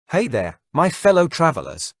Hey there, my fellow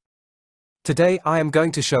travelers. Today I am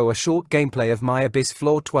going to show a short gameplay of my Abyss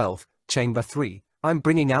Floor 12, Chamber 3. I'm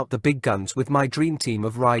bringing out the big guns with my dream team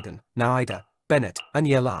of Raiden, Naida, Bennett, and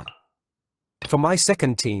Yelan. For my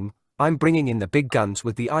second team, I'm bringing in the big guns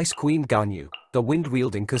with the Ice Queen Ganyu, the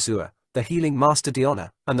wind-wielding Kazua, the healing Master Diona,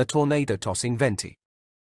 and the tornado-tossing Venti.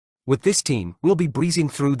 With this team, we'll be breezing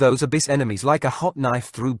through those Abyss enemies like a hot knife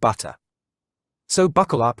through butter. So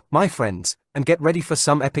buckle up, my friends, and get ready for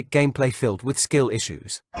some epic gameplay filled with skill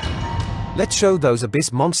issues. Let's show those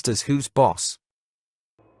Abyss monsters who's boss.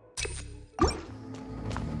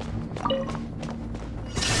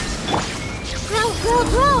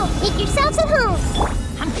 Roll! Make yourselves at home!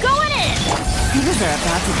 I'm going in! Things are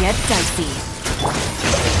about to get dicey.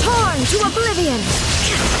 Torn to oblivion!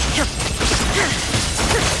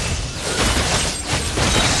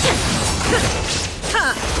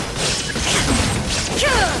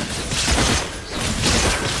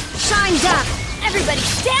 Shined up! Everybody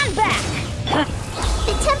stand back!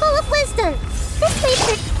 The Temple of Wisdom! This way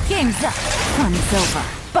for... Game's up! Fun's over!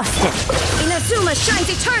 Busted! Inazuma shines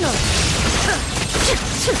eternal!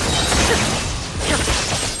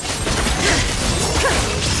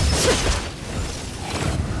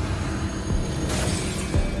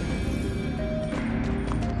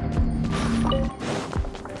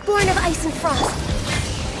 Born of ice and frost.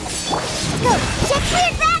 Go! Check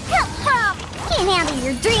where that come from! Can't handle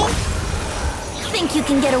your dream! Think you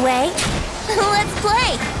can get away? Let's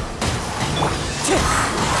play!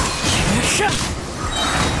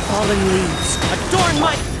 Fallen leaves adorn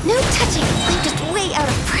my... No touching! I'm just way out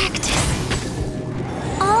of practice!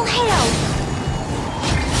 All hail!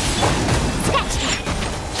 Scratch that!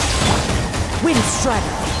 Wind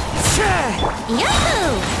strider.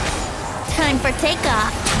 Yahoo! Time for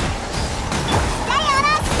takeoff!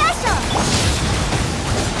 Diana Special!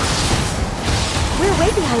 We're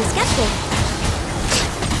way behind schedule.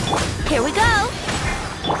 Here we go!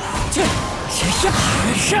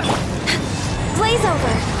 Blaze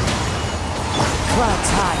over! Clouds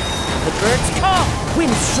high. The birds call.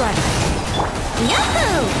 Wind strider.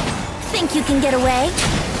 Yahoo! Think you can get away?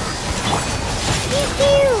 Pew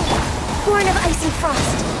pew! Born of ice and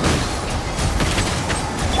frost.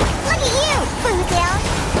 Look at you, Boozle!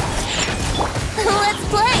 Let's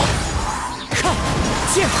play!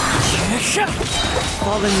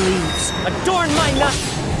 Fallen leaves adorn my night.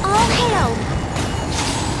 All hail!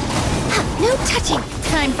 No touching!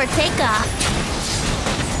 Time for takeoff!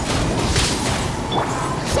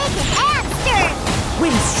 Shake it and stir!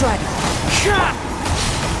 Wind strider.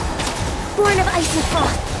 Born of ice and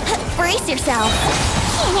frost. Brace yourself!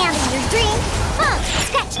 Can't handle your dream!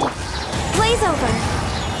 Scratched it! Blaze over!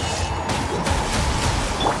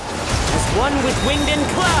 As one with wind and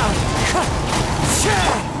cloud.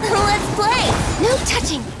 Let's play! No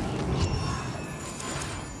touching!